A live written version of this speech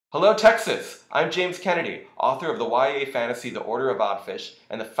Hello, Texas! I'm James Kennedy, author of the YA fantasy The Order of Oddfish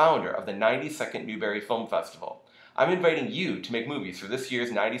and the founder of the 92nd Newbery Film Festival. I'm inviting you to make movies for this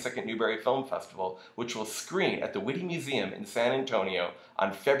year's 92nd Newbery Film Festival, which will screen at the Whitty Museum in San Antonio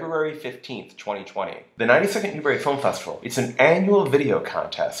on February 15th, 2020. The 92nd Newbery Film Festival is an annual video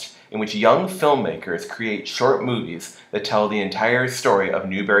contest in which young filmmakers create short movies that tell the entire story of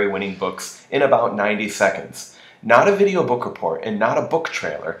Newbery-winning books in about 90 seconds. Not a video book report and not a book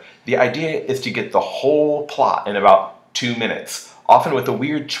trailer. The idea is to get the whole plot in about 2 minutes, often with a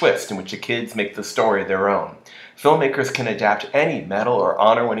weird twist in which the kids make the story their own. Filmmakers can adapt any medal or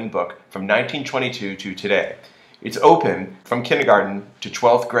honor-winning book from 1922 to today. It's open from kindergarten to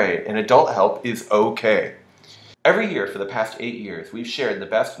 12th grade, and adult help is okay. Every year for the past 8 years, we've shared the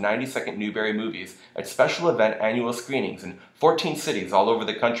best 92nd Newbery movies at special event annual screenings in 14 cities all over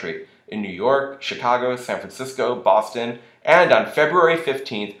the country, in New York, Chicago, San Francisco, Boston, and on February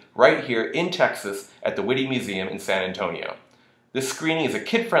 15th, right here in Texas at the Whitty Museum in San Antonio. This screening is a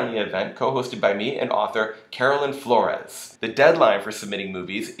kid-friendly event co-hosted by me and author Carolyn Flores. The deadline for submitting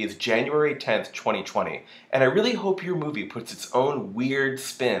movies is January 10th, 2020, and I really hope your movie puts its own weird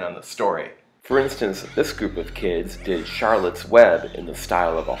spin on the story. For instance, this group of kids did Charlotte's Web in the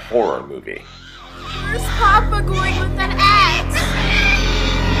style of a horror movie. Where's Papa going with an axe?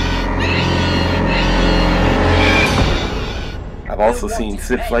 I've also seen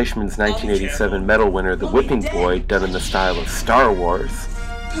Sid Fleischman's 1987 medal winner The Whipping Boy done in the style of Star Wars.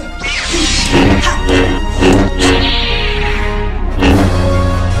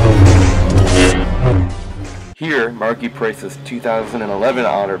 Here, Margie Price's 2011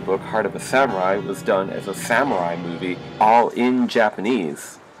 honor book Heart of a Samurai was done as a samurai movie, all in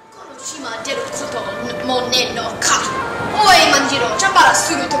Japanese.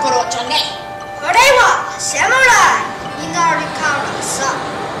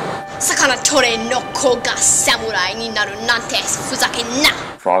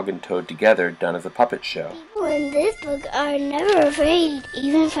 Frog and Toad together, done as a puppet show. People in this book are never afraid,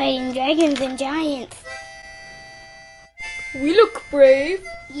 even fighting dragons and giants. We look brave.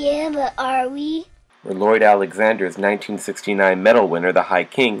 Yeah, but are we? Or Lloyd Alexander's 1969 medal winner, The High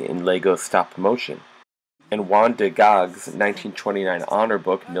King, in Lego stop motion. And Juan de Gaag's 1929 honor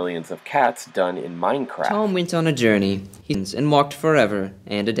book, Millions of Cats, done in Minecraft. Tom went on a journey, and walked forever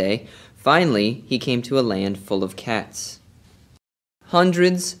and a day. Finally, he came to a land full of cats.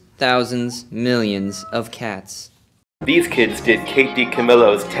 Hundreds, thousands, millions of cats. These kids did Kate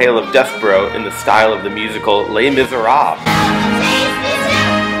DiCamillo's Tale of Despereaux in the style of the musical Les Miserables.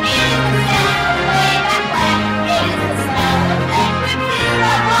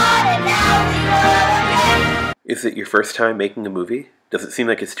 Is it your first time making a movie? Does it seem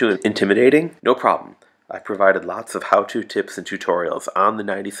like it's too intimidating? No problem. I've provided lots of how-to tips and tutorials on the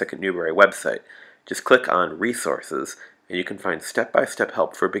 92nd Newbery website. Just click on Resources, and you can find step-by-step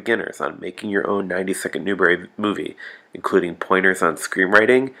help for beginners on making your own 92nd Newbery movie, including pointers on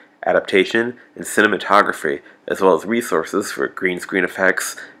screenwriting, adaptation, and cinematography, as well as resources for green screen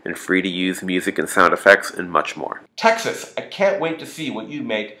effects and free-to-use music and sound effects, and much more. Texas, I can't wait to see what you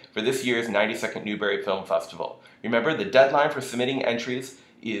make for this year's 92nd Newbery Film Festival. Remember, the deadline for submitting entries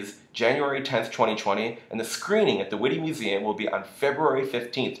is January 10th, 2020, and the screening at the Whitty Museum will be on February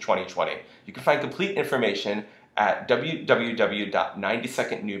 15th, 2020. You can find complete information at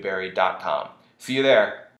www.92ndnewbery.com. See you there.